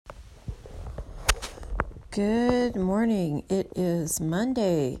Good morning. It is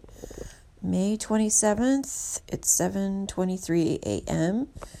Monday, May 27th. It's 7:23 a.m.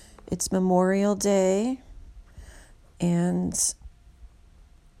 It's Memorial Day, and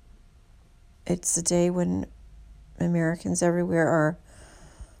it's a day when Americans everywhere are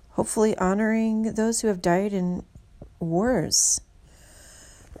hopefully honoring those who have died in wars.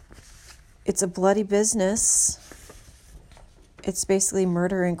 It's a bloody business. It's basically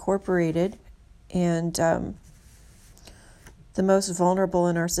Murder Incorporated. And the most vulnerable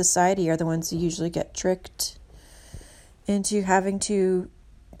in our society are the ones who usually get tricked into having to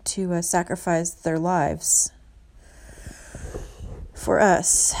sacrifice their lives for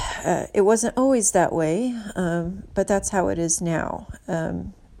us. It wasn't always that way, but that's how it is now.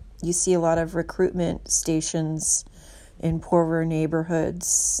 You see a lot of recruitment stations in poorer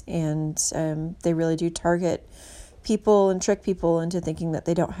neighborhoods, and they really do target people and trick people into thinking that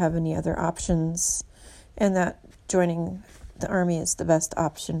they don't have any other options and that joining the army is the best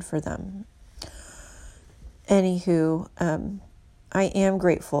option for them. Anywho, I am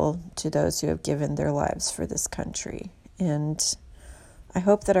grateful to those who have given their lives for this country, and I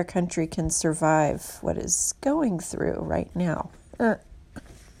hope that our country can survive what is going through right now.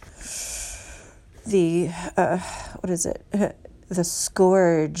 The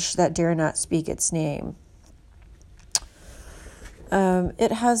scourge that dare not speak its name.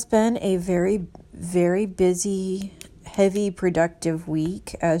 It has been a very, very busy, heavy, productive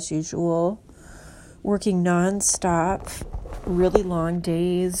week as usual. Working nonstop, really long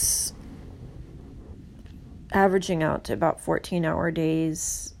days, averaging out to about 14-hour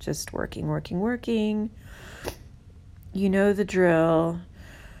days, just working. You know the drill.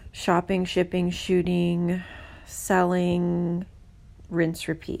 Shopping, shipping, shooting, selling, rinse,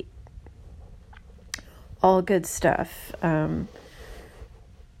 repeat. All good stuff.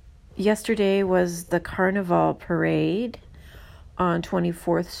 Yesterday was the Carnival Parade on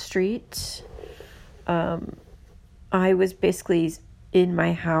 24th Street. I was basically in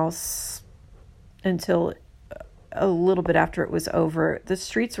my house until a little bit after it was over. The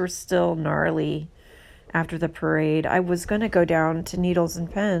streets were still gnarly after the parade. I was going to go down to Needles and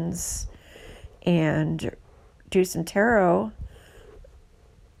Pens and do some tarot,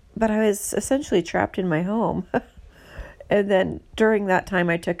 but I was essentially trapped in my home. And then during that time,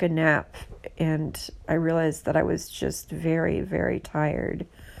 I took a nap, and I realized that I was just very, very tired.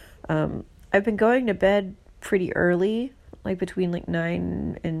 I've been going to bed pretty early, like between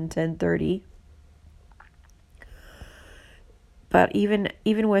 9 and 10:30. But even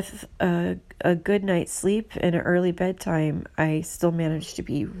with a good night's sleep and an early bedtime, I still managed to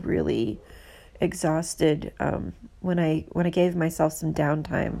be really exhausted when I gave myself some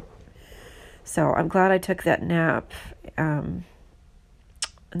downtime. So I'm glad I took that nap. And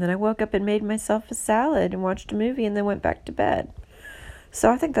then I woke up and made myself a salad and watched a movie and then went back to bed.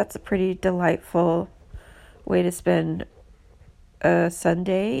 So I think that's a pretty delightful way to spend a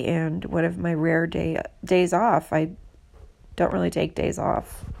Sunday and one of my rare days off. I don't really take days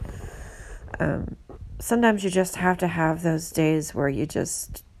off. Sometimes you just have to have those days where you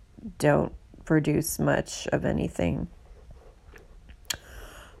just don't produce much of anything.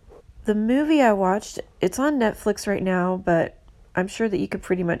 The movie I watched, it's on Netflix right now, but I'm sure that you could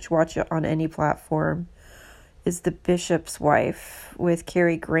pretty much watch it on any platform, is The Bishop's Wife with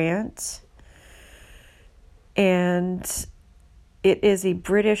Cary Grant. And it's a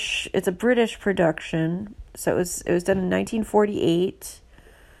British production. So it was done in 1948.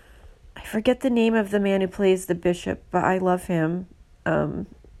 I forget the name of the man who plays the bishop, but I love him.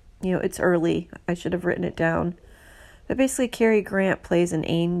 It's early. I should have written it down. But basically, Cary Grant plays an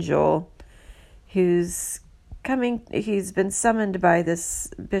angel he's been summoned by this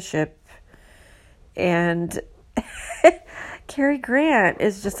bishop, and Cary Grant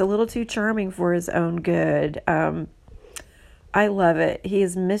is just a little too charming for his own good. I love it. He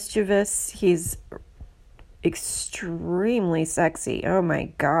is mischievous. He's extremely sexy. Oh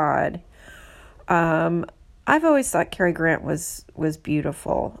my God. I've always thought Cary Grant was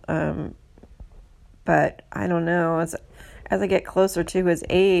beautiful. But I don't know, as I get closer to his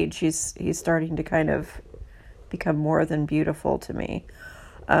age, he's starting to kind of become more than beautiful to me.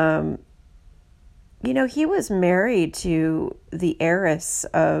 He was married to the heiress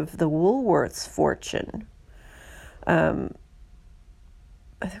of the Woolworths fortune. I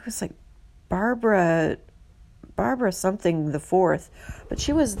think it was like Barbara something the fourth, but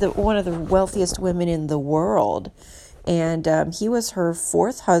she was one of the wealthiest women in the world, and he was her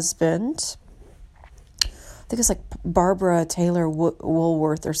fourth husband. I think it's like Barbara Taylor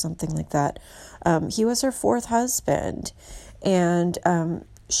Woolworth or something like that. He was her fourth husband, and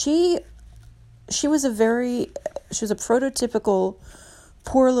she she was a prototypical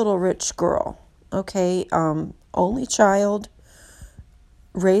poor little rich girl. Okay, only child,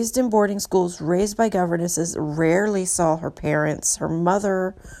 raised in boarding schools, raised by governesses, rarely saw her parents. Her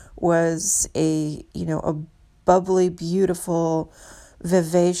mother was a bubbly, beautiful,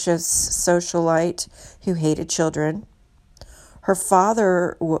 vivacious socialite who hated children. Her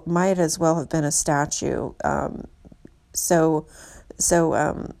father might as well have been a statue, so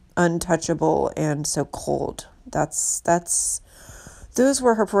untouchable and so cold. Those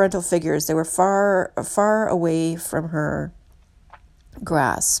were her parental figures. They were far away from her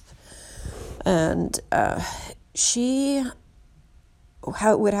grasp, and she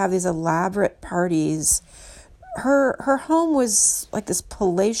would have these elaborate parties. Her home was like this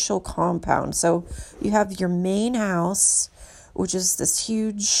palatial compound. So you have your main house, which is this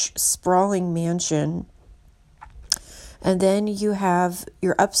huge sprawling mansion, and then you have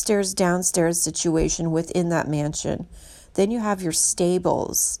your upstairs downstairs situation within that mansion. Then you have your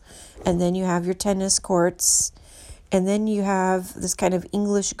stables, and then you have your tennis courts, and then you have this kind of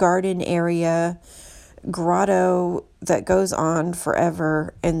English garden area, grotto that goes on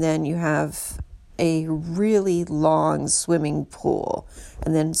forever, and then you have a really long swimming pool,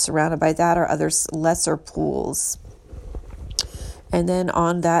 and then surrounded by that are other lesser pools. And then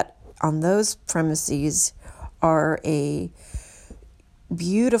on those premises are a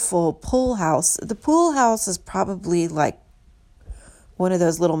beautiful pool house. The pool house is probably like one of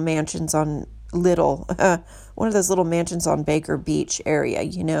those little mansions on Baker Beach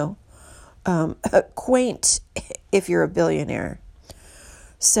area, quaint if you're a billionaire.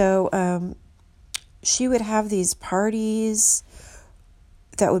 So she would have these parties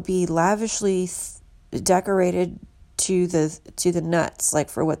that would be lavishly decorated to the nuts, like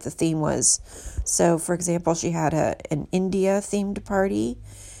for what the theme was. So, for example, she had an India themed party,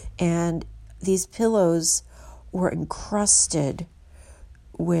 and these pillows were encrusted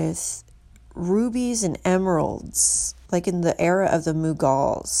with rubies and emeralds, like in the era of the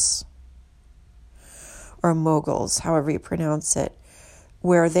Mughals or Mughals, however you pronounce it,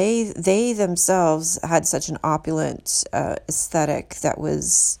 where they themselves had such an opulent aesthetic that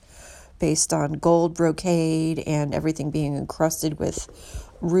was based on gold brocade and everything being encrusted with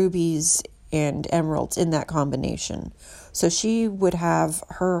rubies and emeralds in that combination. So she would have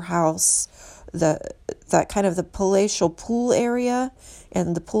her house, that kind of the palatial pool area,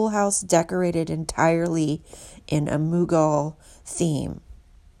 and the pool house decorated entirely in a Mughal theme.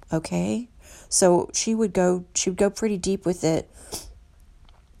 Okay? So she would go pretty deep with it.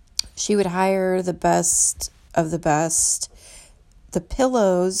 She would hire the best of the best. The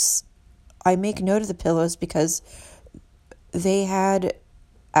pillows, I make note of the pillows because they had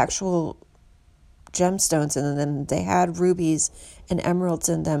actual gemstones in them. They had rubies and emeralds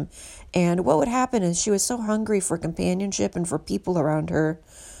in them. And what would happen is she was so hungry for companionship and for people around her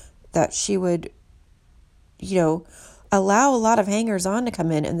that she would, allow a lot of hangers-on to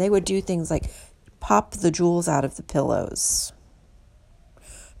come in, and they would do things like pop the jewels out of the pillows.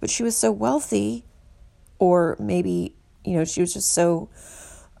 But she was so wealthy, or maybe, she was just so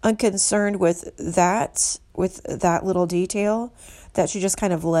unconcerned with that little detail that she just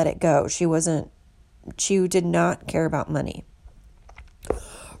kind of let it go. She did not care about money.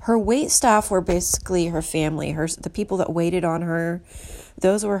 Her wait staff were basically her family. The people that waited on her,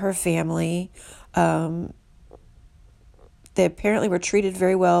 those were her family. They apparently were treated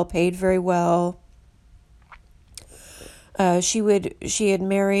very well, paid very well. She had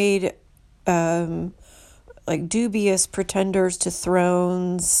married like dubious pretenders to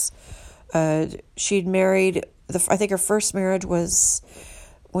thrones. She'd married, I think her first marriage was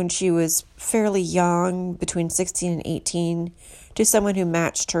when she was fairly young, between 16 and 18, to someone who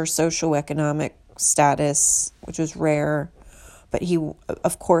matched her socioeconomic status, which was rare. But he,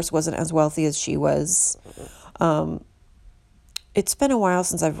 of course, wasn't as wealthy as she was. It's been a while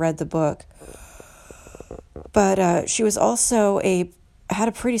since I've read the book. But she was also had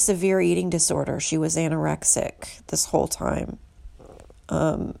a pretty severe eating disorder. She was anorexic this whole time.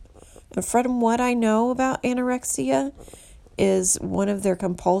 And from what I know about anorexia, is one of their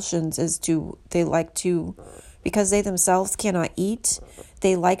compulsions is because they themselves cannot eat,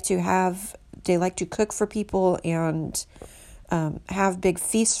 they like to cook for people and have big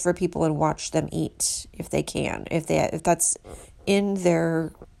feasts for people and watch them eat if they can, if that's in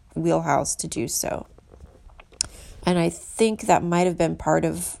their wheelhouse to do so. And I think that might have been part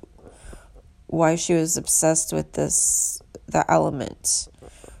of why she was obsessed with that element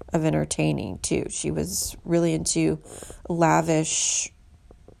of entertaining too. She was really into lavish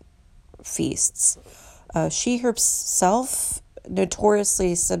feasts. She herself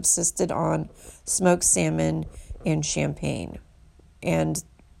notoriously subsisted on smoked salmon and champagne, and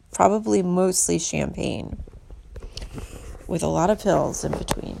probably mostly champagne, with a lot of pills in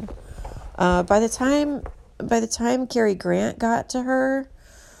between. By the time Cary Grant got to her,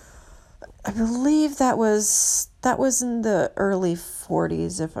 I believe that was in the early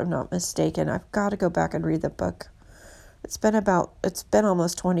 40s, if I'm not mistaken. I've got to go back and read the book. It's been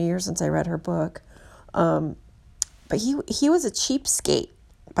almost 20 years since I read her book. But he was a cheapskate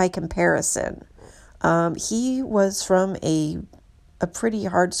by comparison. He was from a pretty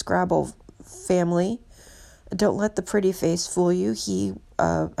hard scrabble family. Don't let the pretty face fool you.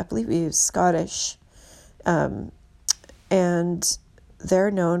 I believe he was Scottish. And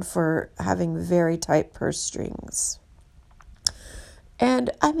they're known for having very tight purse strings. And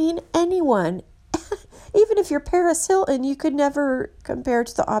I mean, anyone, even if you're Paris Hilton, you could never compare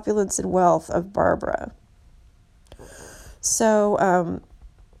to the opulence and wealth of Barbara. So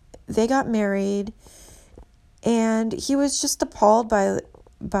they got married, and he was just appalled by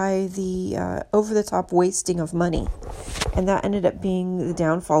the over-the-top wasting of money, and that ended up being the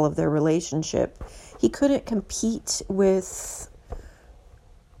downfall of their relationship. He couldn't compete with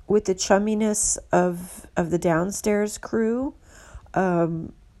the chumminess of the downstairs crew.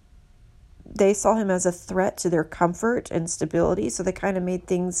 They saw him as a threat to their comfort and stability, so they kind of made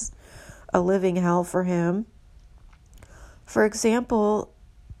things a living hell for him. For example,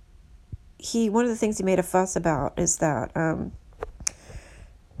 one of the things he made a fuss about is that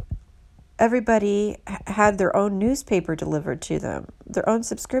everybody had their own newspaper delivered to them, their own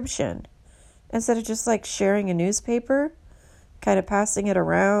subscription, instead of just like sharing a newspaper, kind of passing it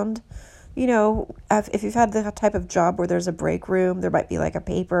around. You know, if you've had the type of job where there's a break room, there might be like a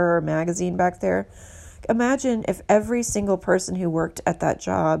paper or magazine back there. Imagine if every single person who worked at that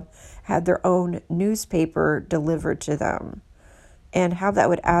job had their own newspaper delivered to them, and how that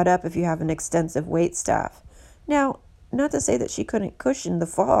would add up if you have an extensive wait staff. Now, not to say that she couldn't cushion the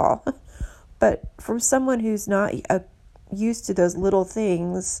fall, but from someone who's not used to those little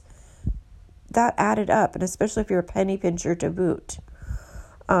things, that added up, and especially if you're a penny pincher to boot.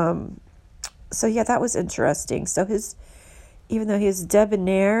 So yeah, that was interesting. So even though he was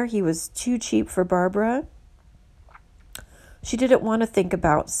debonair, he was too cheap for Barbara. She didn't want to think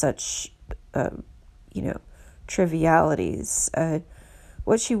about such, trivialities.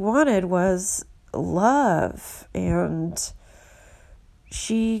 What she wanted was love, and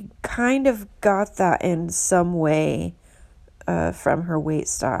she kind of got that in some way from her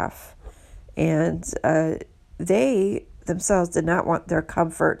waitstaff. And they themselves did not want their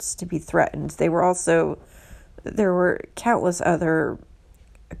comforts to be threatened. There were countless other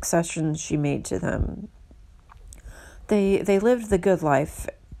accessions she made to them. They lived the good life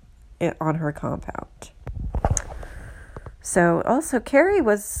on her compound. So also Cary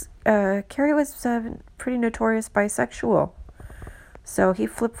was pretty notorious bisexual. So he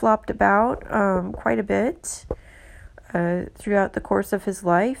flip-flopped about quite a bit throughout the course of his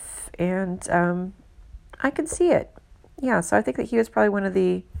life, and I could see it. Yeah, so I think that he was probably one of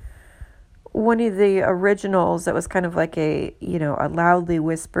the originals that was kind of like a loudly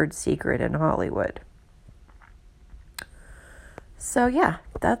whispered secret in Hollywood. So yeah,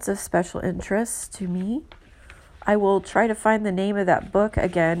 that's of special interest to me. I will try to find the name of that book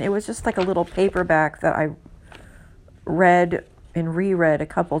again. It was just like a little paperback that I read and reread a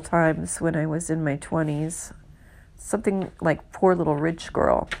couple times when I was in my 20s. Something like Poor Little Rich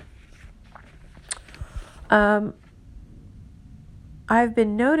Girl. I've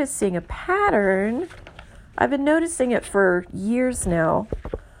been noticing a pattern. I've been noticing it for years now.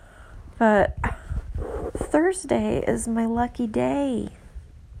 But Thursday is my lucky day.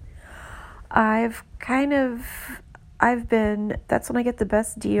 that's when I get the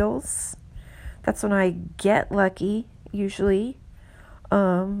best deals. That's when I get lucky, usually.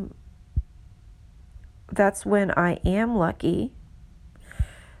 That's when I am lucky.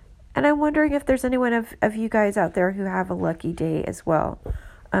 And I'm wondering if there's anyone of you guys out there who have a lucky day as well.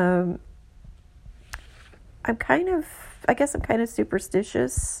 I guess I'm kind of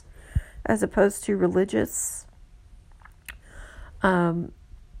superstitious as opposed to religious. But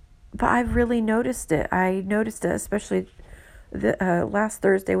I've really noticed it. I noticed it, especially last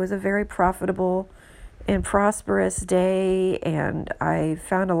Thursday was a very profitable and prosperous day, and I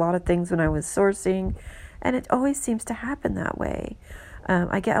found a lot of things when I was sourcing, and it always seems to happen that way.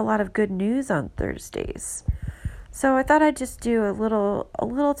 I get a lot of good news on Thursdays. So I thought I'd just do a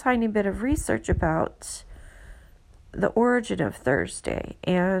little tiny bit of research about the origin of Thursday.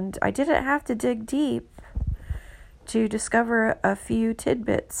 And I didn't have to dig deep to discover a few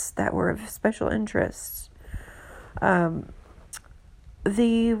tidbits that were of special interest.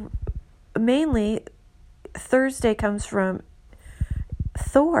 the mainly Thursday comes from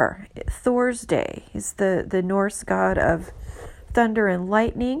Thor. Thor's day. He's the Norse god of thunder and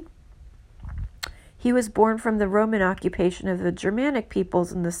lightning. He was born from the Roman occupation of the Germanic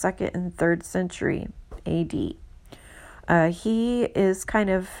peoples in the 2nd and 3rd century AD. He is kind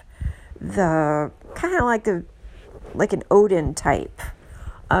of like an Odin type.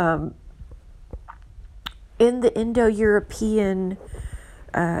 In the Indo-European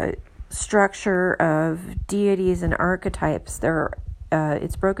structure of deities and archetypes,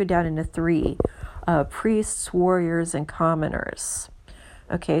 it's broken down into 3: priests, warriors, and commoners.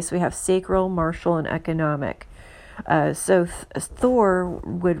 Okay, so we have sacral, martial, and economic. So Thor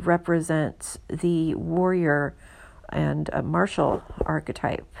would represent the warrior and martial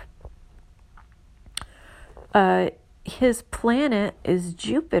archetype. His planet is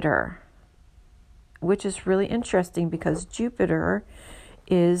Jupiter, which is really interesting because Jupiter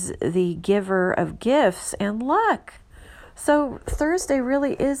is the giver of gifts and luck. So Thursday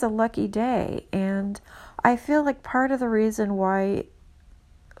really is a lucky day, and I feel like part of the reason why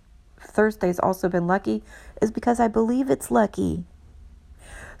Thursday's also been lucky is because I believe it's lucky.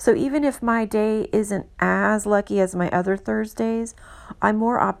 So even if my day isn't as lucky as my other Thursdays, I'm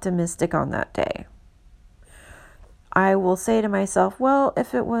more optimistic on that day. I will say to myself, well,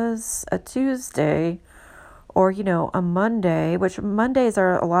 if it was a Tuesday or, a Monday, which Mondays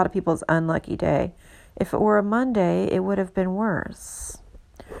are a lot of people's unlucky day. If it were a Monday, it would have been worse.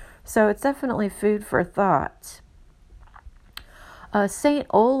 So it's definitely food for thought. Saint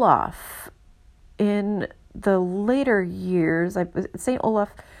Olaf, in the later years, Saint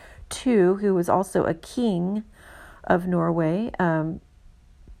Olaf II, who was also a king of Norway,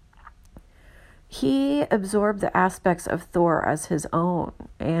 he absorbed the aspects of Thor as his own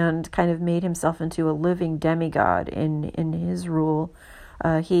and kind of made himself into a living demigod in his rule.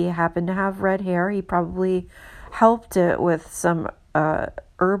 He happened to have red hair. He probably helped it with some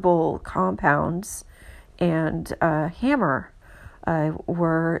herbal compounds, and hammer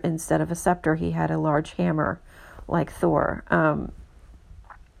were, instead of a scepter, he had a large hammer like Thor. Thor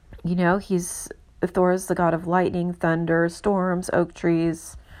is the god of lightning, thunder, storms, oak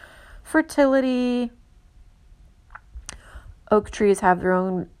trees, fertility. Oak trees have their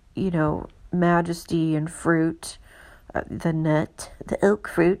own, majesty and fruit. The nut, the oak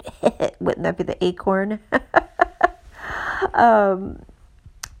fruit. Wouldn't that be the acorn?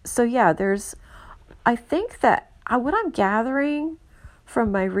 So yeah, I think that what I'm gathering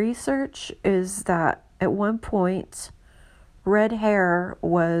from my research is that at one point, red hair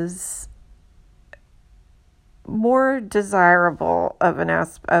was more desirable of an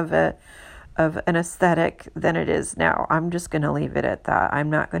aesthetic than it is now. I'm just going to leave it at that. I'm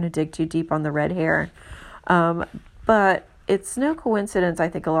not going to dig too deep on the red hair. But it's no coincidence, I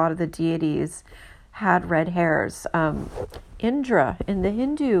think a lot of the deities had red hairs. Indra in the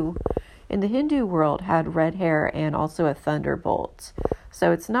Hindu world had red hair and also a thunderbolt.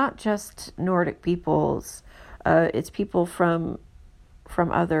 So it's not just Nordic peoples, it's people from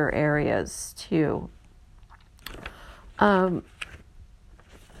other areas too. I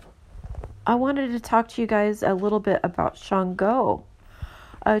wanted to talk to you guys a little bit about Shango.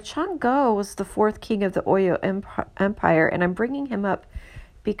 Shango was the 4th king of the Oyo Empire, and I'm bringing him up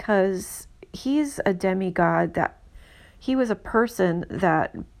because he's a demigod, that he was a person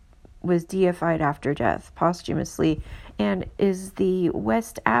that was deified after death posthumously, and is the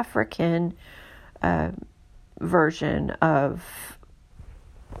West African version of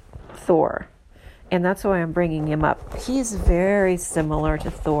Thor. And that's why I'm bringing him up. He's very similar to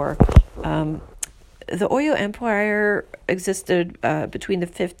Thor. The Oyo Empire existed between the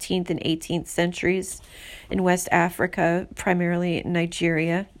 15th and 18th centuries in West Africa, primarily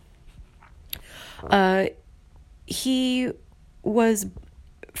Nigeria. He was,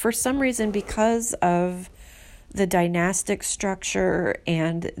 for some reason, because of the dynastic structure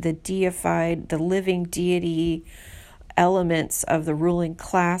and the living deity elements of the ruling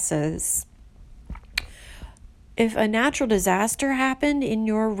classes, if a natural disaster happened in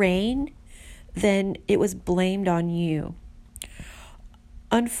your reign, then it was blamed on you.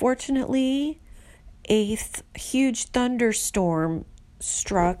 Unfortunately, a huge thunderstorm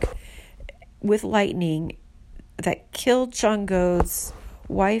struck with lightning that killed Shango's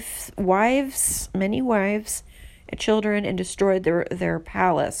many wives, and children, and destroyed their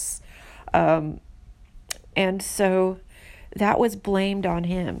palace. And so that was blamed on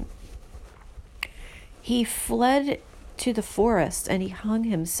him. He fled to the forest and he hung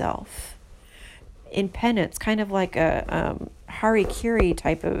himself in penance, kind of like a harikiri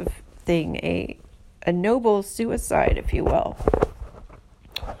type of thing, a noble suicide, if you will.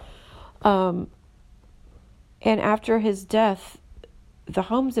 And after his death, the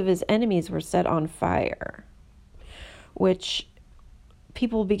homes of his enemies were set on fire, which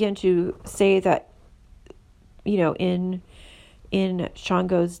people begin to say that, in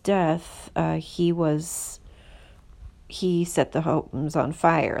Shango's death, he set the homes on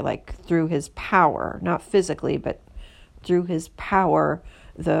fire, like through his power, not physically, but through his power,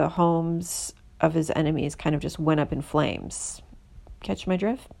 the homes of his enemies kind of just went up in flames. Catch my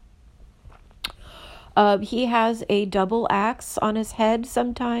drift? He has a double axe on his head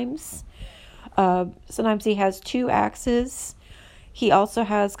sometimes. Sometimes he has two axes. He also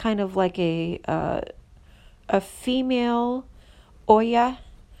has kind of like a female Oya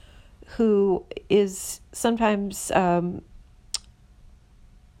who is sometimes kind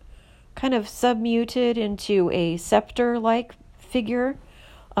of submuted into a scepter-like figure.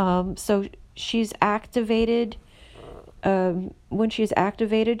 So she's activated. When she's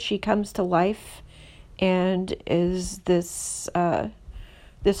activated, she comes to life and is this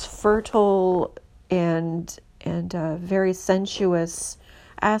fertile and very sensuous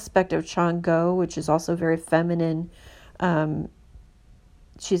aspect of Chang'o, which is also very feminine.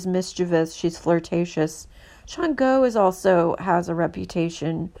 She's mischievous, she's flirtatious. Chang'o has a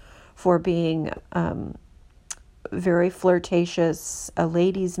reputation for being very flirtatious, a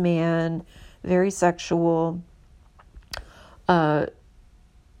ladies' man, very sexual.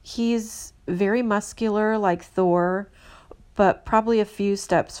 He's very muscular like Thor, but probably a few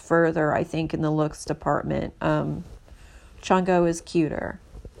steps further, I think, in the looks department. Chang'o is cuter,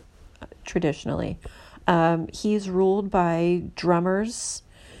 traditionally. He's ruled by drummers,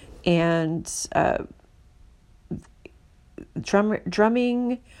 and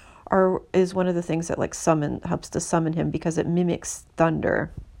drumming is one of the things that helps to summon him because it mimics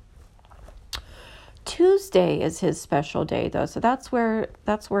thunder. Tuesday is his special day, though, so that's where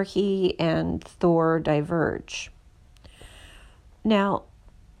he and Thor diverge. Now,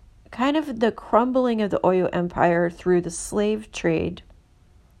 kind of the crumbling of the Oyo Empire through the slave trade,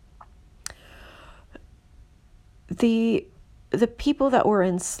 the people that were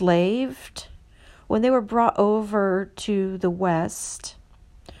enslaved, when they were brought over to the West,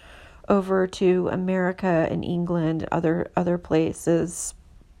 over to America and England, other places,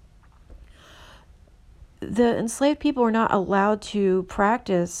 the enslaved people were not allowed to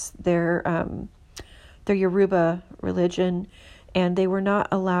practice their Yoruba religion, and they were not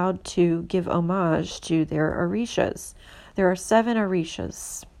allowed to give homage to their orishas. There are 7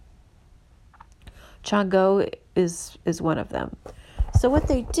 orishas. Chang'o is one of them. So what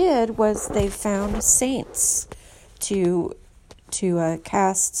they did was they found saints to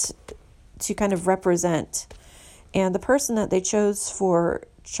cast, to kind of represent. And the person that they chose for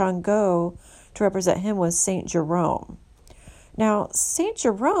Chang'o to represent him was Saint Jerome. Now, Saint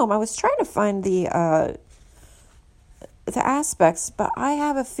Jerome, I was trying to find the aspects, but I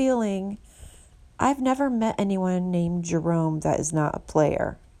have a feeling I've never met anyone named Jerome that is not a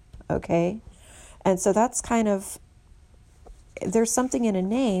player. Okay? And so that's kind of, there's something in a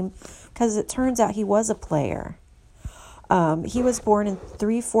name, because it turns out he was a player. He was born in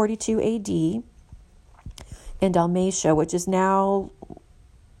 342 AD in Dalmatia, which is now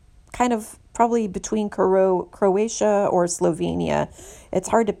kind of probably between Croatia or Slovenia. It's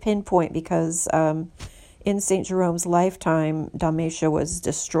hard to pinpoint because in St. Jerome's lifetime, Dalmatia was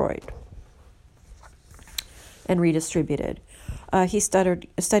destroyed and redistributed. He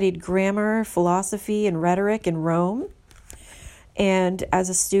studied grammar, philosophy, and rhetoric in Rome. And as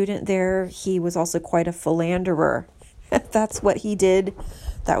a student there, he was also quite a philanderer. That's what he did.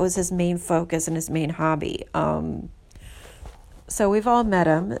 That was his main focus and his main hobby. So we've all met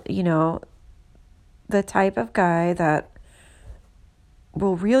him, the type of guy that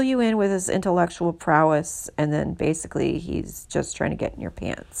will reel you in with his intellectual prowess, and then basically he's just trying to get in your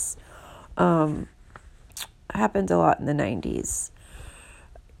pants. Happened a lot in the 90s.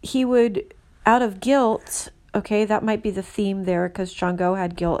 He would, out of guilt, okay, that might be the theme there, because Chang'o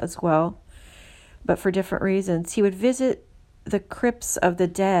had guilt as well, but for different reasons. He would visit the crypts of the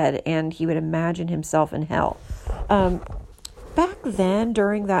dead, and he would imagine himself in hell. Back then,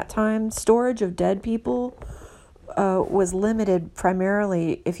 during that time, storage of dead people was limited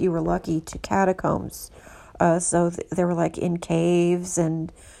primarily, if you were lucky, to catacombs. So they were like in caves,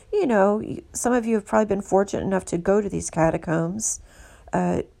 and some of you have probably been fortunate enough to go to these catacombs.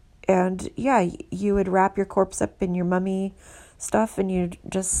 And yeah, you would wrap your corpse up in your mummy stuff, and you'd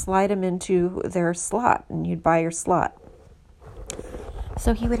just slide them into their slot, and you'd buy your slot.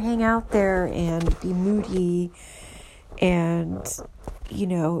 So he would hang out there and be moody, and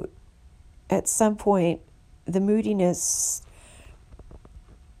at some point the moodiness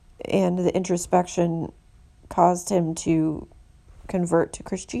and the introspection caused him to convert to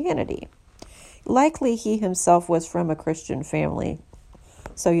Christianity. Likely he himself was from a Christian family.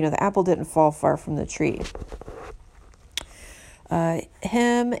 So, the apple didn't fall far from the tree.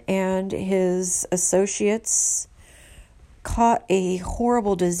 Him and his associates caught a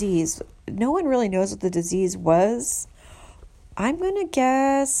horrible disease. No one really knows what the disease was. I'm going to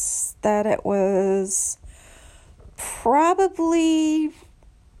guess that it was probably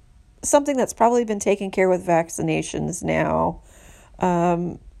something that's probably been taken care with vaccinations now.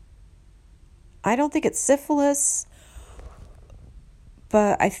 I don't think it's syphilis,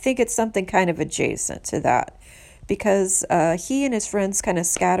 but I think it's something kind of adjacent to that, because he and his friends kind of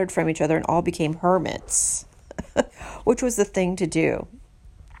scattered from each other and all became hermits, which was the thing to do.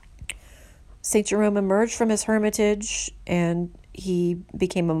 St. Jerome emerged from his hermitage and he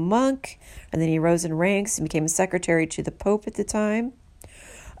became a monk, and then he rose in ranks and became a secretary to the Pope at the time.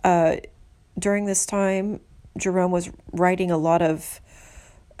 During this time, Jerome was writing a lot of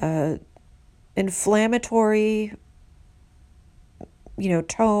inflammatory,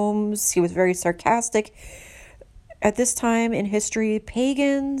 tomes. He was very sarcastic. At this time in history,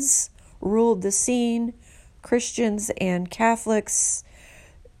 pagans ruled the scene. Christians and Catholics,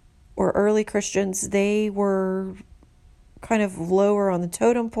 or early Christians, they were kind of lower on the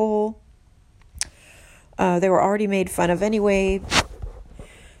totem pole. They were already made fun of anyway,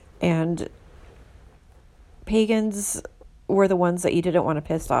 and pagans were the ones that you didn't want to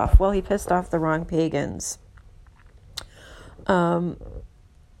piss off. Well, he pissed off the wrong pagans.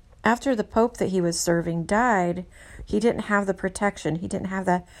 After the Pope that he was serving died, he didn't have the protection. He didn't have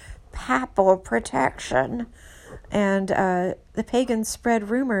the papal protection. And the pagans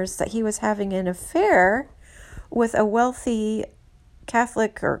spread rumors that he was having an affair with a wealthy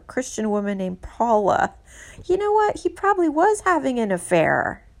Catholic or Christian woman named Paula. You know what? He probably was having an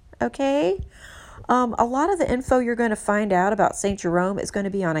affair. Okay? A lot of the info you're going to find out about St. Jerome is going to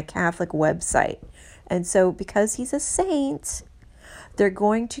be on a Catholic website. And so because he's a saint, they're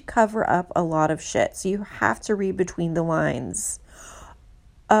going to cover up a lot of shit. So you have to read between the lines.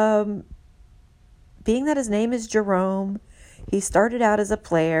 Being that his name is Jerome, he started out as a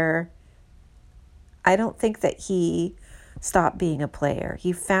player. I don't think that he stopped being a player.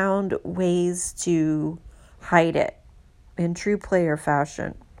 He found ways to hide it in true player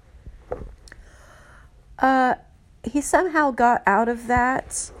fashion. He somehow got out of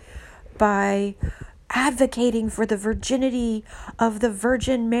that by advocating for the virginity of the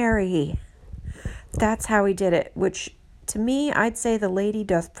Virgin Mary. That's how he did it, which to me, I'd say the lady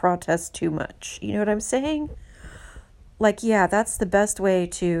doth protest too much. You know what I'm saying? Like, yeah, that's the best way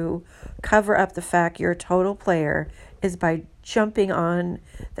to cover up the fact you're a total player, is by jumping on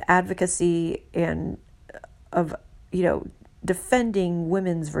the advocacy and of, defending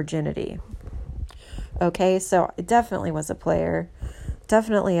women's virginity. Okay, so it definitely was a player,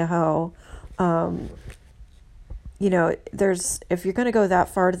 definitely a hoe. If you're going to go that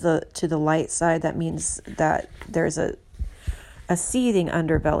far to the light side, that means that there's a seething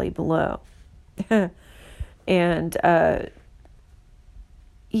underbelly below. And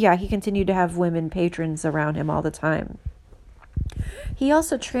he continued to have women patrons around him all the time. He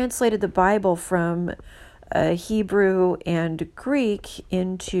also translated the Bible from Hebrew and Greek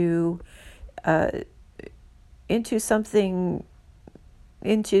into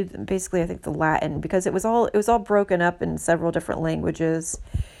basically, I think, the Latin, because it was all broken up in several different languages.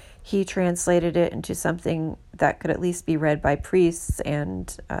 He translated it into something that could at least be read by priests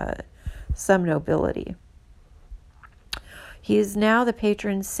and some nobility. He is now the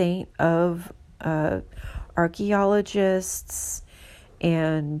patron saint of archaeologists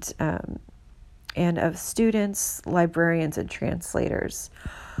and of students, librarians, and translators.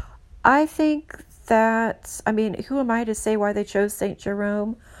 I think that, who am I to say why they chose St.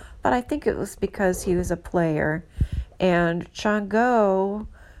 Jerome? But I think it was because he was a player. And Shango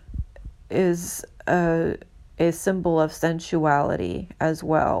is a symbol of sensuality as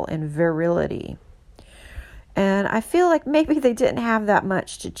well, and virility. And I feel like maybe they didn't have that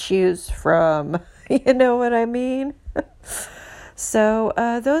much to choose from. You know what I mean? So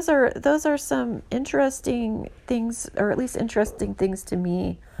those are some interesting things, or at least interesting things to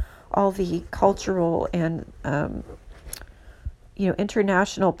me. All the cultural and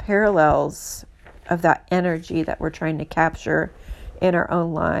international parallels of that energy that we're trying to capture in our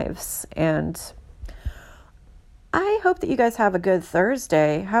own lives. And I hope that you guys have a good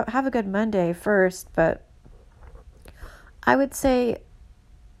Thursday. Have a good Monday first, but I would say,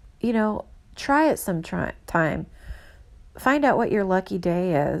 try it some time. Find out what your lucky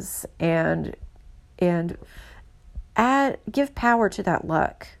day is, and give power to that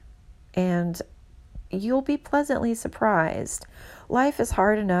luck. and you'll be pleasantly surprised. Life is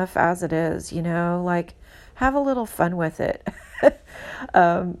hard enough as it is, like have a little fun with it.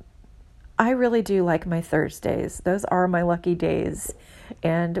 I really do like my Thursdays. Those are my lucky days.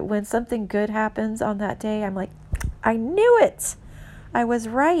 And when something good happens on that day, I'm like, I knew it. I was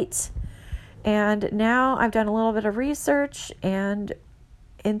right. And now I've done a little bit of research, and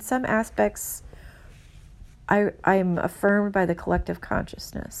in some aspects, I'm affirmed by the collective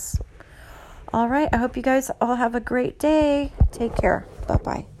consciousness. All right. I hope you guys all have a great day. Take care.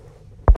 Bye-bye.